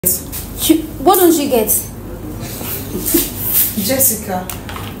What don't you get? Jessica,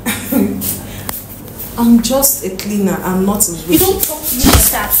 I'm just a cleaner. I'm not a waitress. You don't talk to me like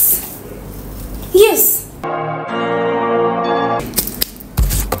that. Yes.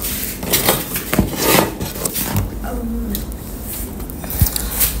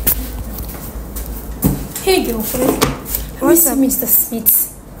 Hey girlfriend. What's up, Mr. Smith?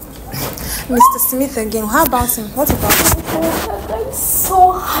 Mr. Smith again. How about him? What about him? That guy is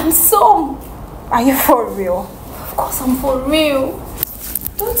so handsome. Are you for real? Of course I'm for real.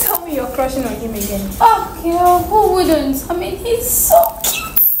 Don't tell me you're crushing on him again. Oh, girl, who wouldn't? I mean, he's so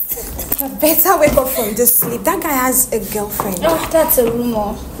cute. You better wake up from this sleep. That guy has a girlfriend. Oh, that's a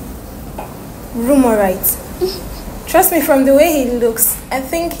rumor. Rumor, right? Trust me, from the way he looks, I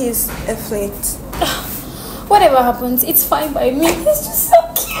think he's a flirt. Whatever happens, it's fine by me. He's just so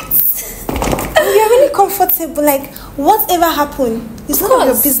cute. You're really comfortable. Like, whatever happened, it's none of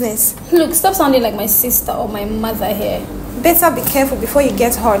your business. Look, stop sounding like my sister or my mother here. Better be careful before you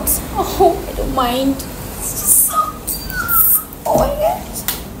get hurt. Oh, I don't mind. It's just so cute. Oh my gosh.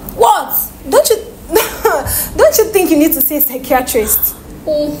 What? Don't you think you need to see a psychiatrist?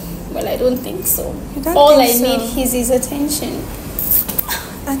 Oh, well, I don't think so. You don't All think I need is his attention.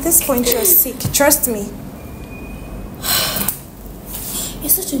 At this point, you're sick. Trust me. You're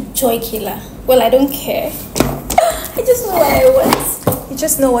such a joy killer. Well, I don't care. I just know what I want. You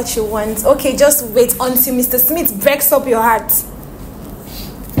just know what you want. Okay, just wait until Mr. Smith breaks up your heart.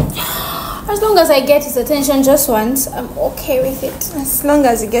 As long as I get his attention just once, I'm okay with it. As long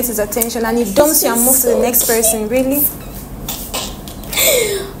as he gets his attention and he dumps you and moves to the next person, really?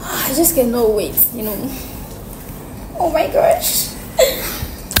 I just cannot wait, you know. Oh my gosh.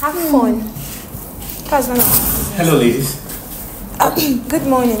 Have fun. Hello, ladies. Good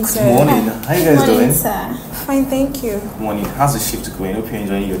morning, sir. Good morning. How you guys doing? Sir. Fine, thank you. Good morning. How's the shift going? Hope you're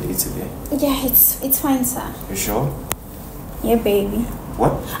enjoying your day today. Yeah, it's fine, sir. You sure? Yeah, baby.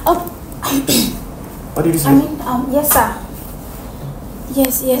 What? Oh, What did you say? I mean, yes, sir.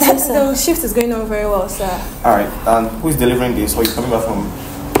 Yes, sir. The shift is going on very well, sir. Alright, who is delivering this? Or are you coming back from?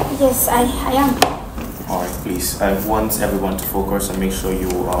 Yes, I am. Alright, please. I want everyone to focus and make sure you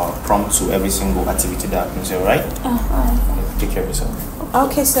are prompt to every single activity that happens, alright? Alright. Take care of yourself.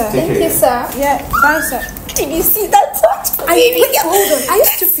 Okay, sir. Thank you, sir. Yeah, bye, sir. Did you see that touch? Wait, hold on. Are you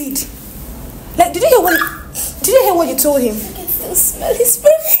stupid? Like, did you hear what you told him? I can still smell his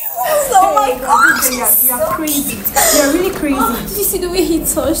perfume. Oh my god. You are crazy. You are really crazy. Oh, did you see the way he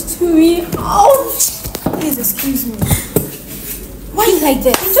touched me? Ouch. Please excuse me. Why you like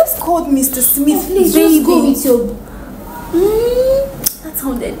that? You just called Mr. Smith. Please baby. just go with your... that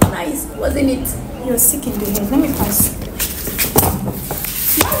sounded nice, wasn't it? You're sick in the head. Let me pass.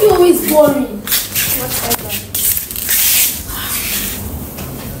 Why are you always boring? Whatever.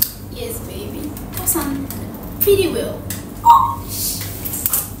 Yes, baby. That sounds pretty well. Oh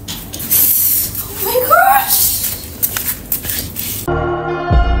my gosh!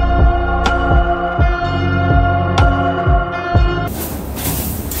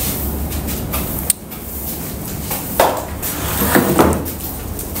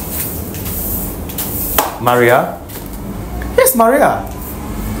 Maria? Yes, Maria.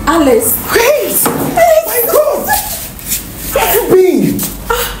 Alice. Wait! My God! Where have you been?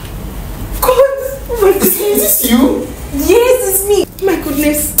 God! Oh my goodness, is this you? Yes, it's me. My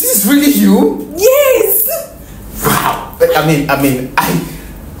goodness. This is really you? Yes. Wow! I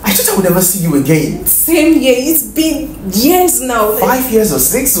thought I would never see you again. Same year. It's been years now. 5 years or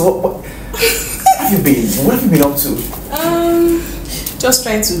 6? What have you been? What have you been up to? I'm just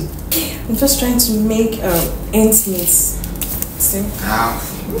trying to make ends meet. See? Wow,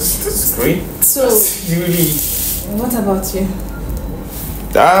 that's great. So, You really... what about you?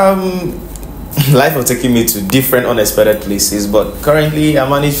 Life has taken me to different unexpected places, but currently I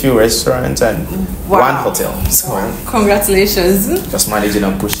manage few restaurants and one hotel. So Congratulations. just managing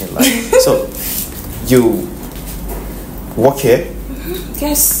and pushing life. So you work here?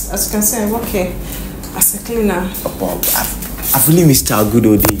 Yes, as you can see, I work here as a cleaner. Well, I've really missed our good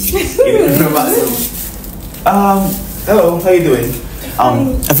old days. Hello, how you doing?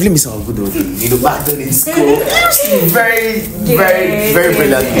 I've really missed our good old days. You know, back then in school, it used to be very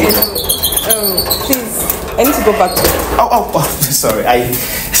brilliant. Oh, please, I need to go back to sorry. I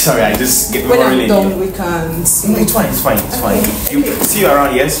just get when I'm really. done, we can see. No, it's fine. You see you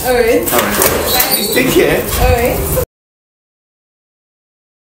around, yes? Alright. Please take care. Alright.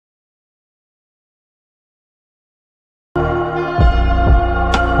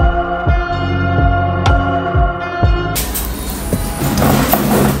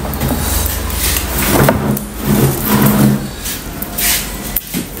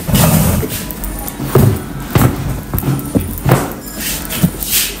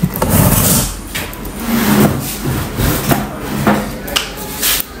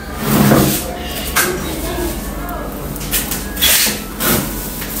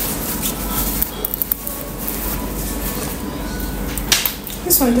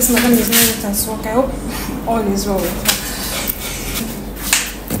 one, this madam is not at work. I hope all is well with her.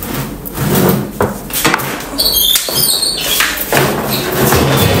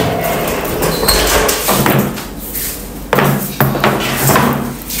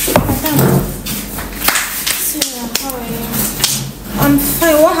 I'm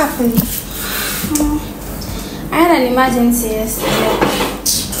fine. What happened? I had an emergency yesterday.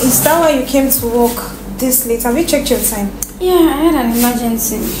 Is that why you came to work this late? Have you checked your time? Yeah, I had an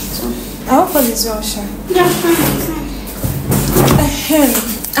emergency. So. I hope all is well, Sha. Yeah, fine.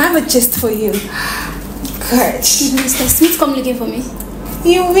 I have a gist for you. Good. Did Mr. Smith come looking for me?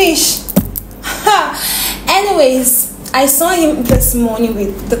 You wish. Anyways, I saw him this morning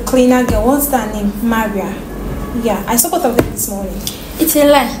with the cleaner girl. What's that name? Maria. Yeah, I saw both of them this morning. It's a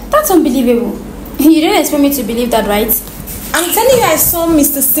lie. That's unbelievable. You didn't expect me to believe that, right? I'm telling you, I saw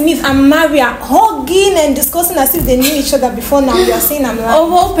Mr. Smith and Maria hugging and discussing as if they knew each other before. Now you are saying I'm lying.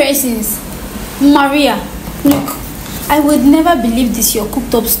 Of all persons, Maria, look, I would never believe this your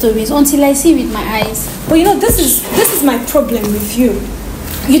cooked up stories until I see with my eyes. But you know, this is my problem with you.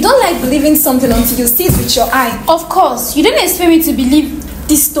 You don't like believing something until you see it with your eye. Of course, you didn't expect me to believe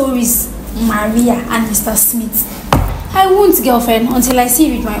these stories, Maria and Mr. Smith. I won't, girlfriend, until I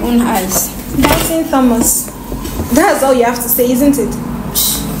see it with my own eyes. Doubting Thomas. That's all you have to say, isn't it?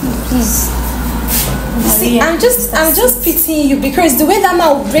 Please. See, I'm just pitying you because the way that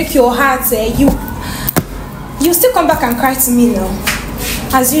man will break your heart, you still come back and cry to me now,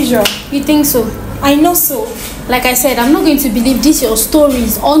 as usual. You think so? I know so. Like I said, I'm not going to believe these your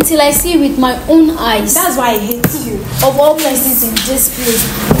stories until I see it with my own eyes. That's why I hate you. Of all places in this place,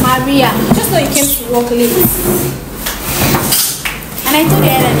 Maria. Just know you came to work late. And I thought you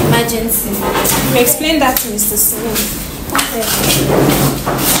had an emergency. You explained that to Mr. Smith. Okay.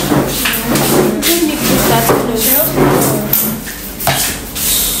 Let me put that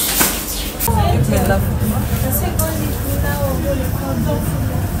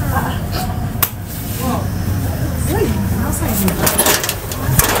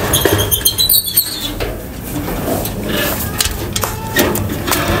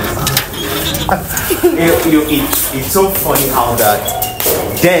It's so funny how that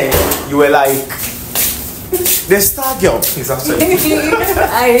then you were like the star girl is outside.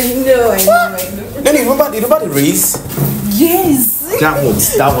 I know. Then you remember the race? Yes. That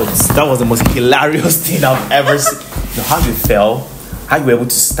was the most hilarious thing I've ever seen. You know, how you fell, how you were able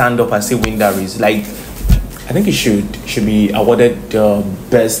to stand up and say win that race. Like, I think it should be awarded the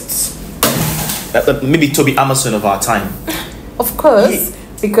best, maybe Toby Amazon of our time. Of course,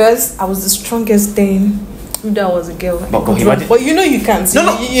 because I was the strongest then. That was a girl. But you know you can't.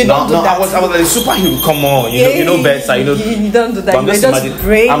 No. You don't do that. I was like a superhero. Come on, you know better. You don't do that. I'm just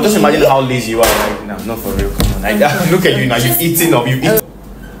imagining how lazy you are right now. Not for real. Come on. Look at you now. You've eaten up. You've eaten.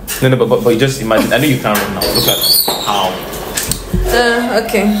 No, but you just imagine. I know you can't run now. Look at how.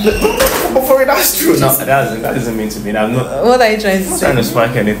 Okay. But for it, that's true. No, that doesn't mean to be. I'm not. What are you trying to say? I'm trying to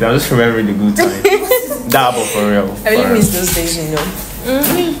spark anything. I'm just remembering the good time. That, but for real. I really miss those days, you know.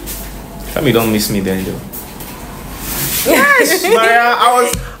 Family don't miss me then, though. Yes, Maria.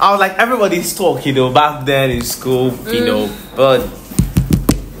 I was like everybody's talk, you know, back then in school, you know, but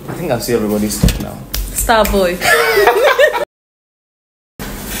I think I see everybody's talk now. Star boy.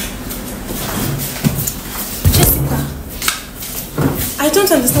 Jessica, I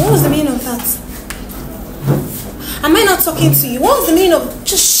don't understand. What was the meaning of that? Am I not talking to you? What was the meaning of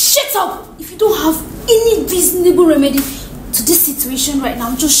just shut up? If you don't have any reasonable remedy to this situation right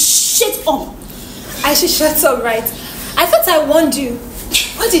now, just shut up. I should shut up, right? I thought I warned you.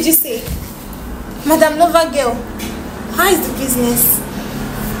 What did you say? Madam Lover girl, how is the business?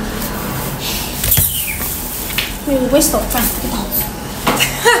 We're a waste of time. Get out.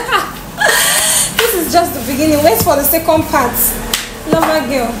 This is just the beginning. Wait for the second part. Lover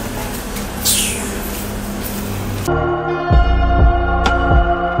girl.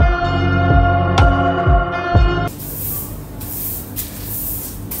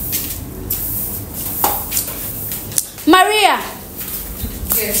 Maria!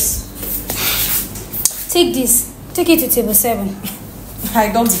 Yes. Take this. Take it to table 7.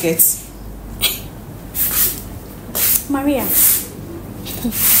 I don't get. Maria.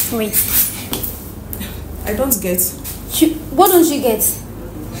 Wait. I don't get. What don't you get?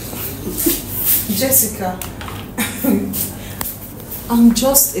 Jessica. I'm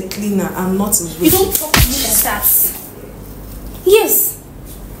just a cleaner. I'm not a waitress. You don't talk to me like that. Yes.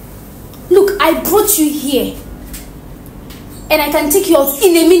 Look, I brought you here. And I can take you out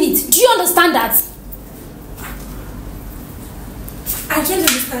in a minute. Do you understand that? I don't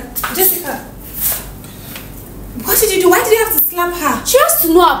understand. Jessica, what did you do? Why did you have to slap her? She has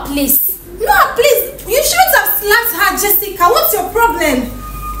to know her place. No, please. You shouldn't have slapped her, Jessica. What's your problem?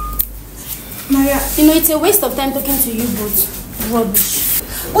 Maria. You know, it's a waste of time talking to you both. Rubbish.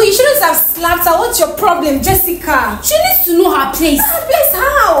 Oh, you shouldn't have slapped her. What's your problem, Jessica? She needs to know her place. Her place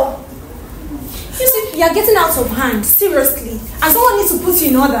how? You see, you're getting out of hand. Seriously. And someone needs to put you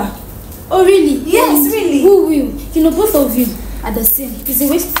in order. Oh, really? Yes, really. Who will? You know, both of you are the same. It's a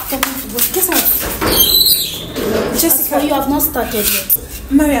waste of talking to both. Guess what? Jessica. As for you have not started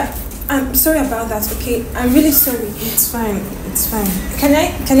yet. Maria, I'm sorry about that, okay? I'm really sorry. It's fine. It's fine. Can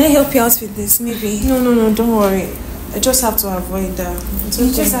I help you out with this, maybe? No, don't worry. I just have to avoid that. It's okay.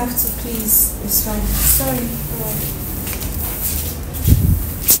 You just have to, please. It's fine. Sorry.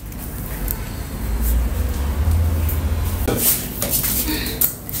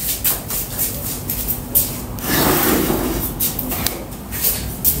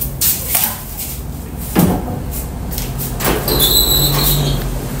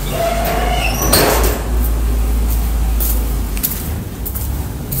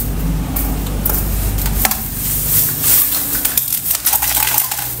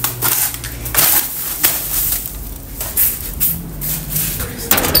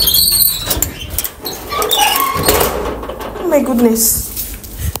 Oh my goodness.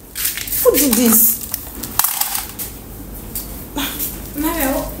 Who did this?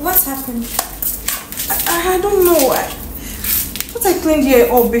 Maria, what happened? I don't know. But I cleaned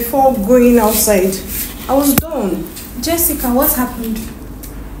here up before going outside. I was done. Jessica, what happened?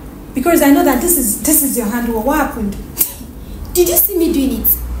 Because I know that this is your handwork. What happened? Did you see me doing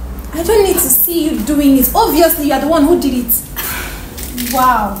it? I don't need to see you doing it. Obviously, you are the one who did it.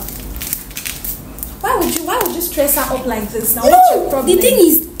 Wow. Why would you stress her up like this now? What's your problem? The thing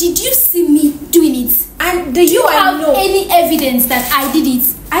is, did you see me doing it? And do you have any evidence that I did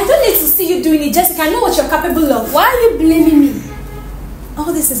it? I don't need to see you doing it, Jessica. I know what you're capable of. Why are you blaming me?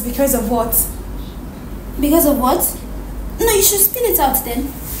 All this is because of what? Because of what? No, you should spill it out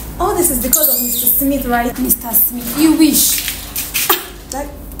then. All this is because of Mr. Smith, right? Mr. Smith, you wish.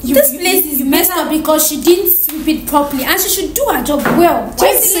 This place is messed up because she didn't sweep it properly and she should do her job well.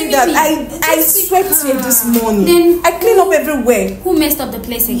 Why say that? I swept here this morning. Then I clean up everywhere. Who messed up the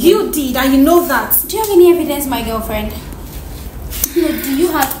place again? You did, and you know that. Do you have any evidence, my girlfriend? No, do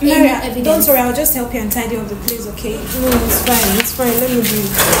you have any evidence? Don't worry, I'll just help you and tidy up the place, okay? No, it's fine. It's fine. Let me do it.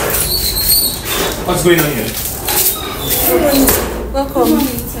 What's going on here? Welcome. Good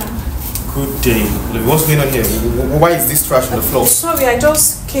morning, sir. Good day. Look, what's going on here? Why is this trash on the floor? Sorry, I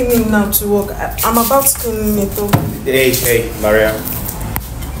just came in now to work. I'm about to clean it up. Hey, Maria.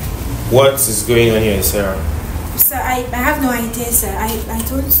 What is going on here, Sarah? Sir, I have no idea, sir. I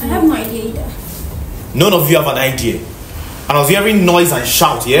don't know. I have no idea either. None of you have an idea. And I was hearing noise and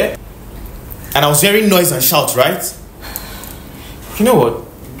shout, yeah? And I was hearing noise and shout, right? You know what?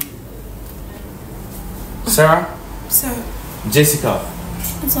 Sarah? Sir. Jessica?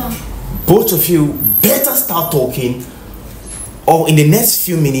 What's up? Both of you better start talking, or in the next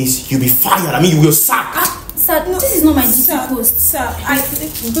few minutes you'll be fired. I mean, you will sack. Sir, no, this is not my duty post. Sir,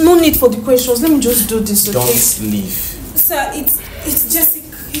 no need for the questions. Let me just do this, okay? Don't leave. Sir, it's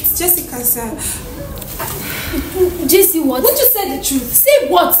Jessica. It's Jessica, sir. Jesse, what? Won't you say the truth? Say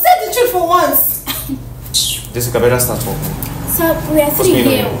what? Say the truth for once. Jessica, better start talking. Sir, we are three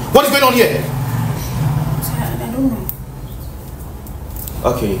here. What is going on here? Sir, I don't know.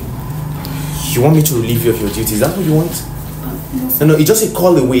 Okay. You want me to relieve you of your duties? Is that what you want? No, it's just a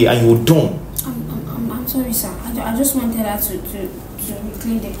call away and you're done. I'm sorry, sir. I just wanted her to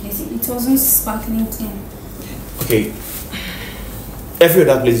clean the place. It wasn't sparkling clean. Okay. Every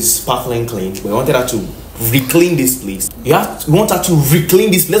other place is sparkling clean. We wanted her to reclean this place. We want her to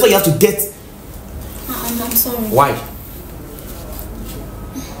reclean this place. That's what you have to get. I'm sorry. Why?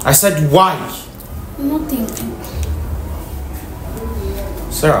 I said why? Nothing.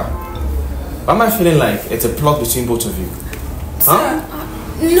 Sarah, why am I feeling like it's a plot between both of you? Huh?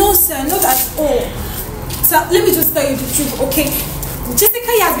 Sir, no, sir, not at all. Sir, let me just tell you the truth, okay?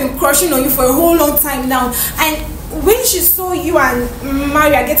 Jessica has been crushing on you for a whole long time now, and when she saw you and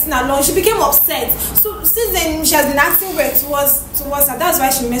Maria getting along, she became upset. So since then, she has been acting weird towards her. That's why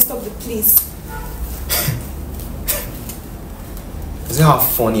she messed up the place. Isn't how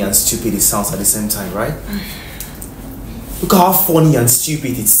funny and stupid it sounds at the same time, right? Look how funny and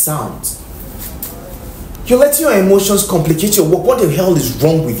stupid it sounds. You're letting your emotions complicate your work. What the hell is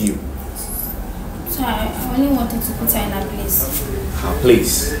wrong with you? Sir, I only wanted to put her in her place. Her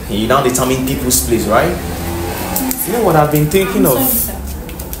place? You now determine people's place, right? You know what, I've been thinking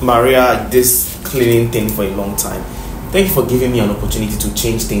of Maria, this cleaning thing for a long time. Thank you for giving me an opportunity to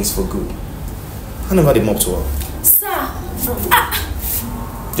change things for good. I never did mop to her.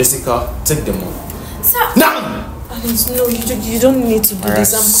 Jessica, take them up. Sir. Now! Alice, no, you don't need to do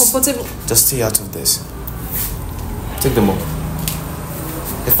this. I'm comfortable. Just stay out of this. Take them up.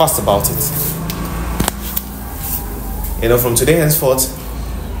 Be fast about it. You know, from today henceforth,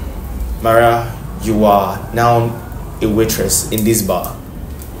 Maria, you are now a waitress in this bar.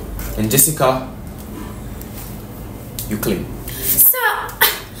 And Jessica, you clean. Sir.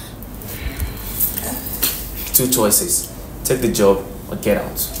 2 choices. Take the job or get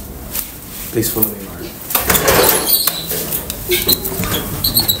out. Please follow me, Maria.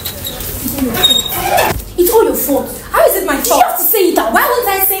 It's all your fault. How is it my fault? You have to say it out. Why won't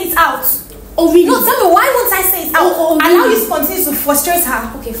I say it out? Oh, really? No, tell me, why won't I say it out? Oh, really? Allow you to continue to frustrate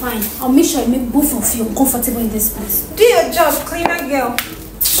her. Okay, fine. I'll make sure I make both of you uncomfortable in this place. Do your job, cleaner girl.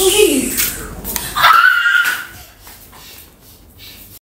 Oh, really?